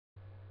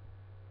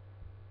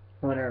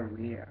Twitter,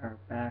 we are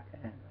back,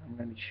 and I'm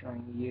going to be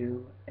showing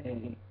you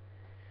a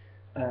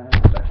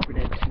best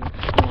prediction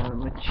for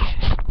which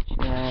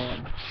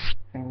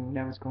thing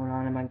that was going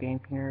on in my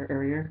game here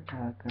earlier.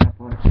 Couldn't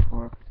upload it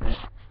before because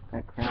it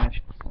got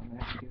crashed, so I'm going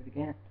to have to do it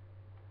again.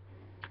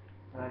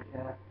 But yeah,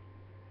 so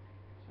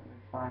let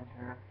me find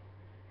her.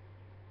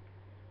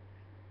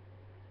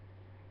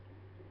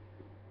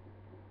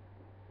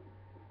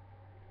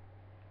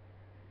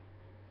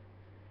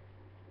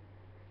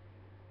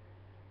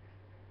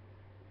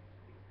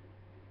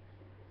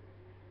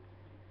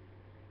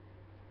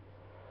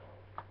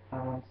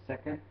 One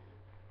second.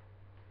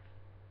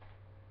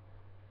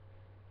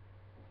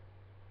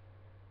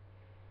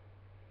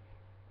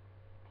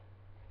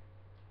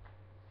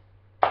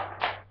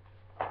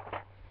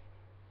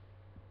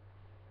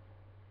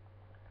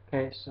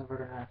 Okay, so we're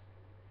gonna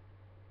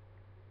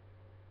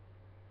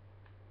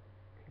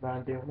keep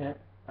on doing it.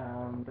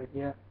 But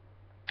yeah.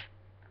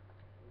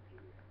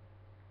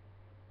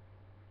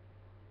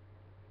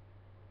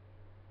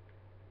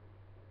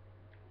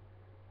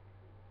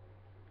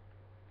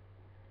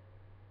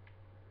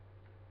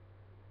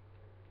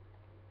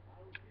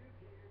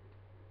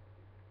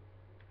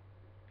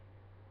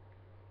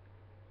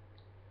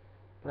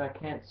 But I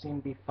can't seem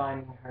to be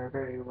finding her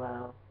very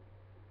well.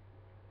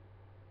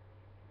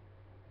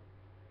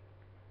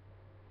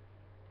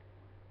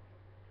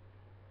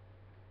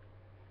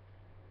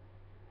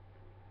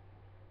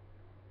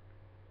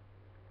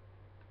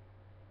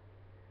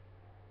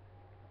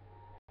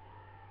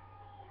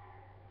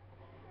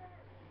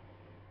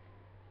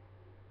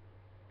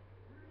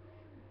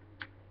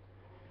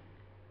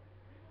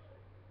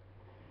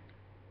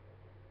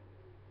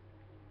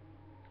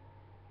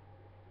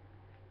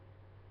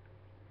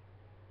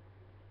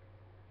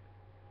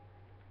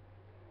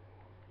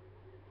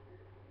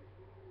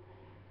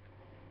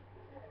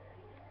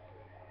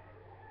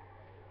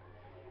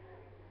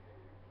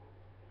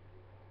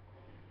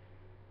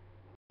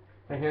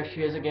 But here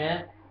she is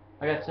again.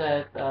 Like I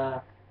said,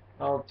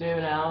 I'll do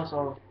now,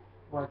 so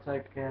once I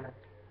can,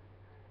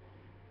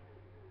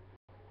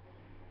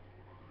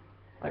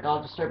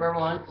 I'll disturb her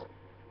once.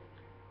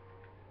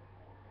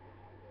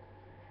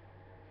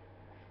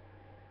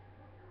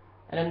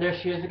 And then there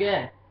she is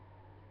again.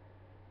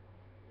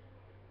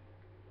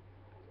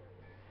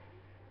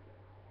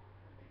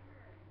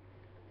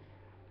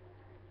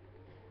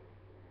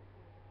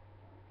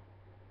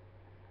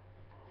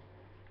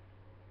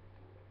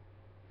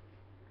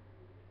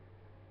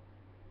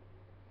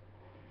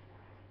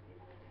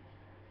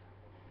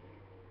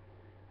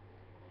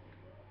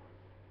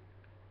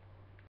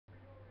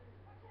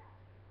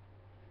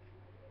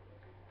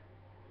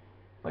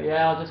 But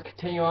yeah, I'll just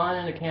continue on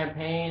in the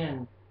campaign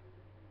and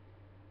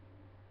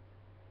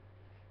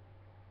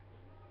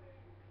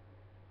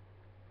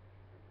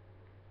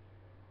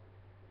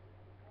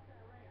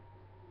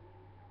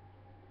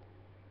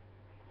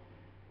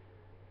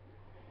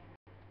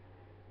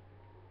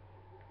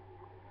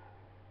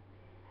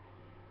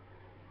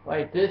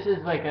this is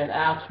like an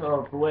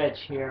actual glitch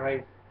here,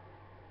 right?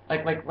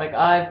 Like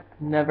I've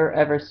never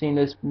ever seen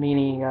this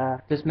many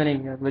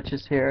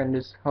glitches here in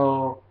this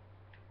whole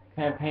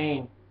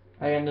campaign,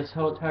 like in this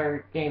whole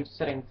entire game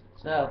settings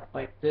itself.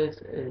 Like this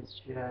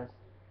is just.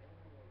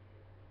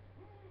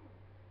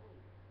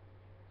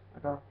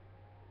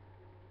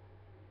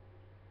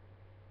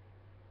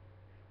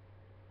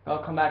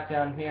 I'll come back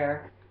down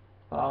here.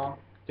 I'll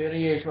do the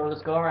usual.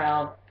 Just go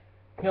around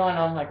killing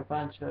them like a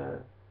bunch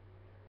of.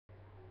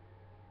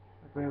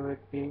 Like we would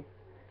be.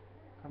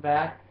 Come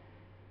back.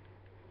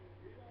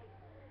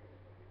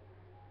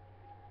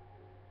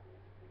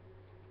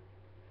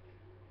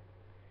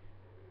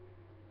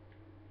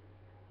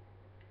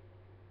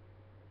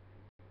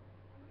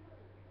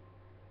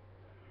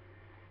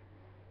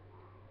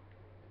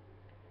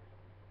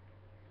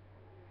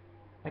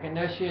 And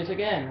there she is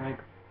again.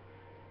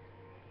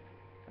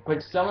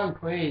 Would someone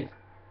please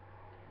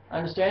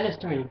understand this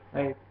to me?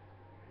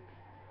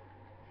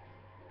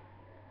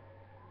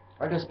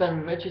 Or just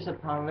spend riches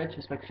upon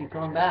riches, she's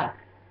going back.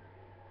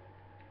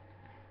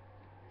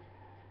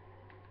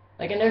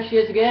 And there she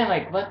is again.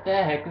 What the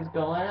heck is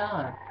going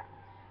on?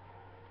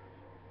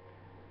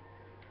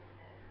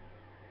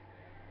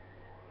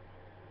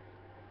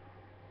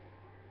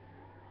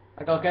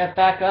 I'll get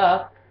back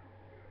up.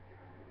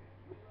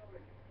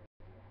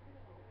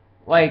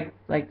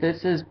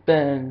 This has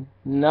been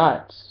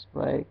nuts.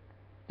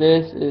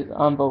 This is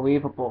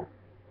unbelievable.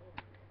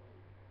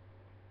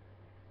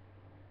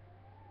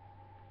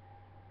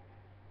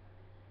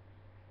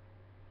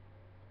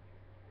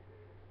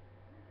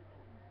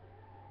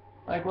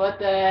 What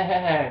the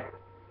heck?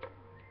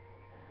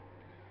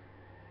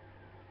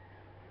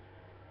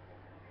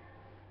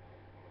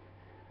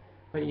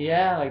 But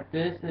yeah,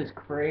 this is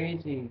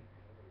crazy.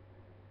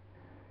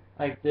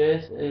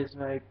 This is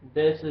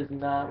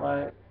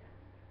not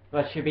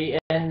what should be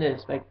in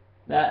this.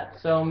 That,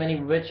 so many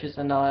riches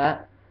and all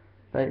that.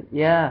 But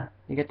yeah,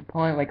 you get the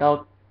point.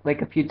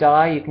 If you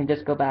die, you can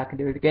just go back and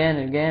do it again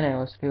and again, and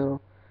it'll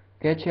still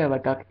get you. I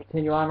can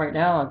continue on right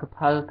now. I could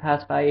probably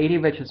pass by 80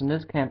 riches in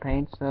this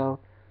campaign, so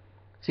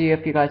See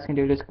if you guys can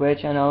do this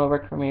glitch. I know it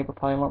worked for me, but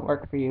probably won't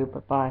work for you,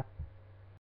 but bye.